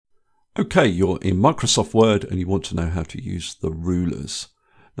Okay, you're in Microsoft Word and you want to know how to use the rulers.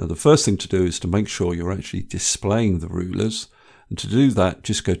 Now the first thing to do is to make sure you're actually displaying the rulers, and to do that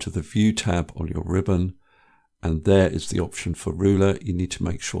just go to the View tab on your ribbon and there is the option for ruler. You need to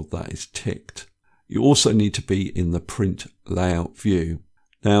make sure that is ticked. You also need to be in the Print Layout view.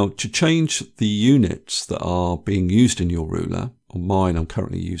 Now to change the units that are being used in your ruler, on mine I'm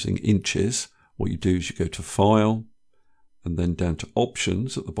currently using inches, what you do is you go to File and then down to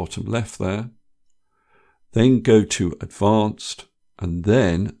Options at the bottom left there, then go to Advanced and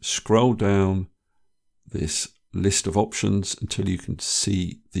then scroll down this list of options until you can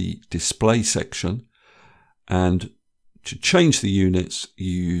see the display section, and to change the units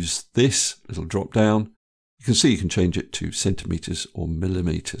you use this little drop down. You can see you can change it to centimeters or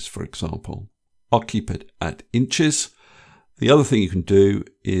millimeters, for example. I'll keep it at inches. The other thing you can do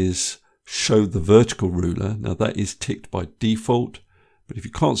is show the vertical ruler. Now that is ticked by default, but if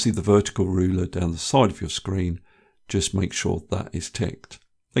you can't see the vertical ruler down the side of your screen, just make sure that is ticked.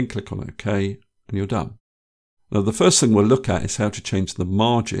 Then click on OK and you're done. Now the first thing we'll look at is how to change the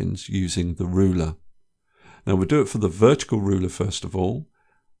margins using the ruler. Now we'll do it for the vertical ruler first of all.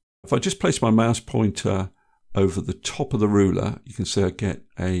 If I just place my mouse pointer over the top of the ruler, you can see I get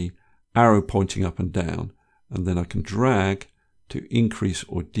an arrow pointing up and down, and then I can drag to increase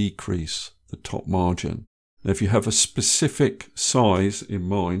or decrease the top margin. Now if you have a specific size in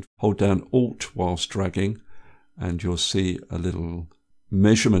mind, hold down Alt whilst dragging and you'll see a little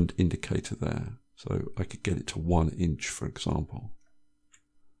measurement indicator there. So I could get it to 1 inch, for example.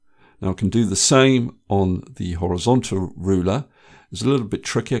 Now I can do the same on the horizontal ruler. It's a little bit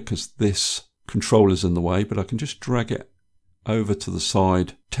trickier because this controller's in the way, but I can just drag it over to the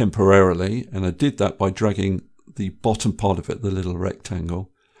side temporarily, and I did that by dragging the bottom part of it, the little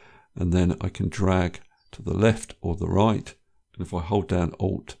rectangle, and then I can drag to the left or the right, and if I hold down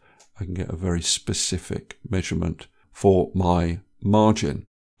Alt I can get a very specific measurement for my margin.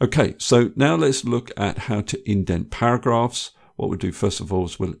 Okay, so now let's look at how to indent paragraphs. What we'll do first of all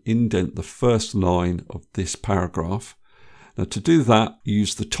is we'll indent the first line of this paragraph. Now to do that,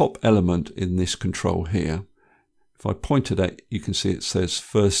 use the top element in this control here. If I point at it, you can see it says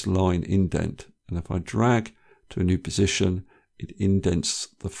first line indent, and if I drag to a new position, it indents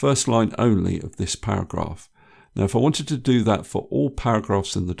the first line only of this paragraph. Now if I wanted to do that for all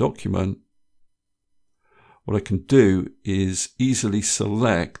paragraphs in the document, what I can do is easily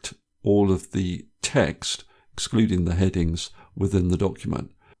select all of the text, excluding the headings, within the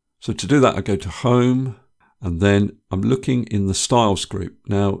document. So to do that, I go to Home, and then I'm looking in the Styles group.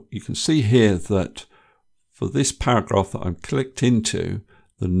 Now you can see here that for this paragraph that I'm clicked into,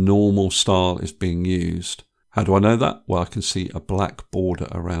 the normal style is being used. How do I know that? Well, I can see a black border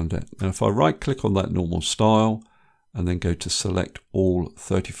around it. Now if I right click on that normal style and then go to select all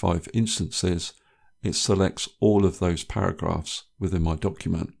 35 instances, it selects all of those paragraphs within my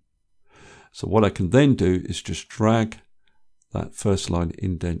document. So what I can then do is just drag that first line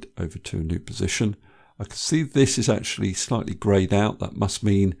indent over to a new position. I can see this is actually slightly grayed out. That must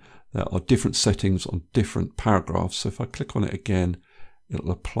mean there are different settings on different paragraphs. So if I click on it again,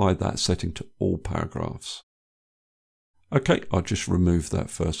 it'll apply that setting to all paragraphs. Okay, I'll just remove that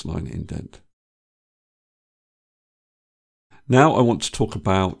first line indent. Now I want to talk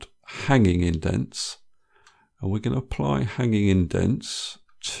about hanging indents, and we're going to apply hanging indents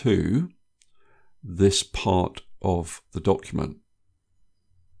to this part of the document.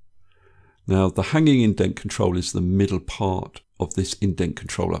 Now the hanging indent control is the middle part of this indent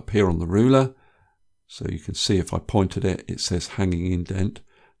control up here on the ruler. So you can see if I point at it, it says hanging indent.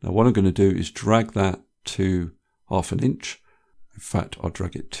 Now what I'm going to do is drag that to 1/2 inch. In fact, I'll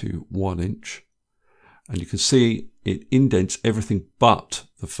drag it to 1 inch. And you can see it indents everything but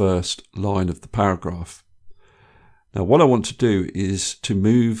the first line of the paragraph. Now what I want to do is to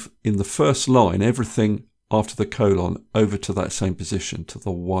move in the first line everything after the colon over to that same position, to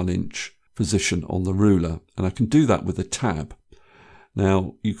the 1 inch position on the ruler. And I can do that with a tab.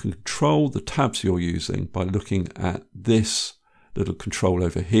 Now you can control the tabs you're using by looking at this little control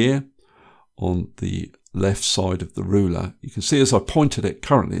over here on the left side of the ruler. You can see as I pointed it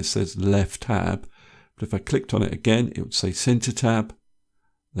currently it says left tab, but if I clicked on it again it would say center tab,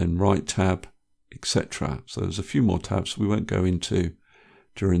 then right tab, etc. So there's a few more tabs we won't go into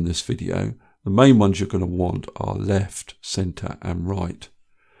during this video. The main ones you're going to want are left, center and right.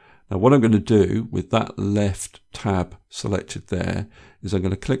 Now what I'm going to do with that left tab selected there is I'm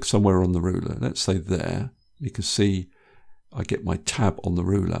going to click somewhere on the ruler. Let's say there. You can see I get my tab on the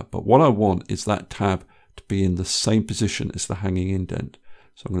ruler, but what I want is that tab to be in the same position as the hanging indent.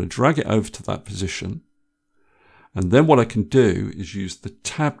 So I'm going to drag it over to that position, And then what I can do is use the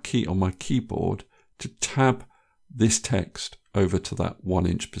tab key on my keyboard to tab this text over to that 1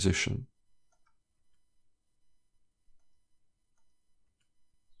 inch position.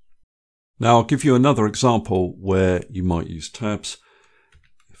 Now I'll give you another example where you might use tabs.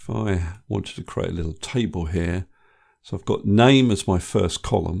 If I wanted to create a little table here, so I've got name as my first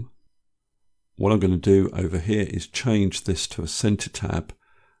column. What I'm going to do over here is change this to a center tab,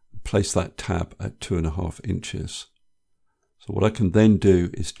 and place that tab at 2.5 inches. So what I can then do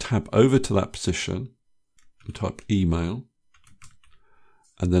is tab over to that position and type email.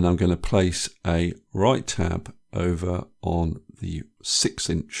 And then I'm going to place a right tab over on the 6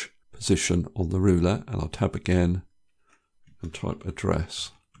 inch position on the ruler, and I'll tab again and type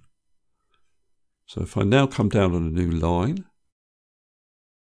address. So if I now come down on a new line,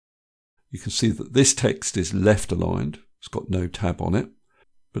 you can see that this text is left aligned. It's got no tab on it.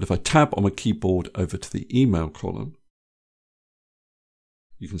 But if I tab on my keyboard over to the email column,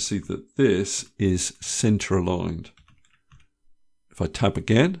 you can see that this is center aligned. If I tab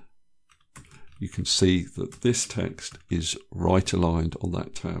again, you can see that this text is right aligned on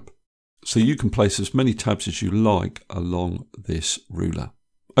that tab. So you can place as many tabs as you like along this ruler.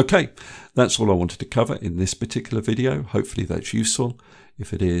 Okay, that's all I wanted to cover in this particular video. Hopefully that's useful.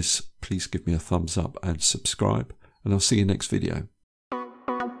 If it is, please give me a thumbs up and subscribe, and I'll see you next video.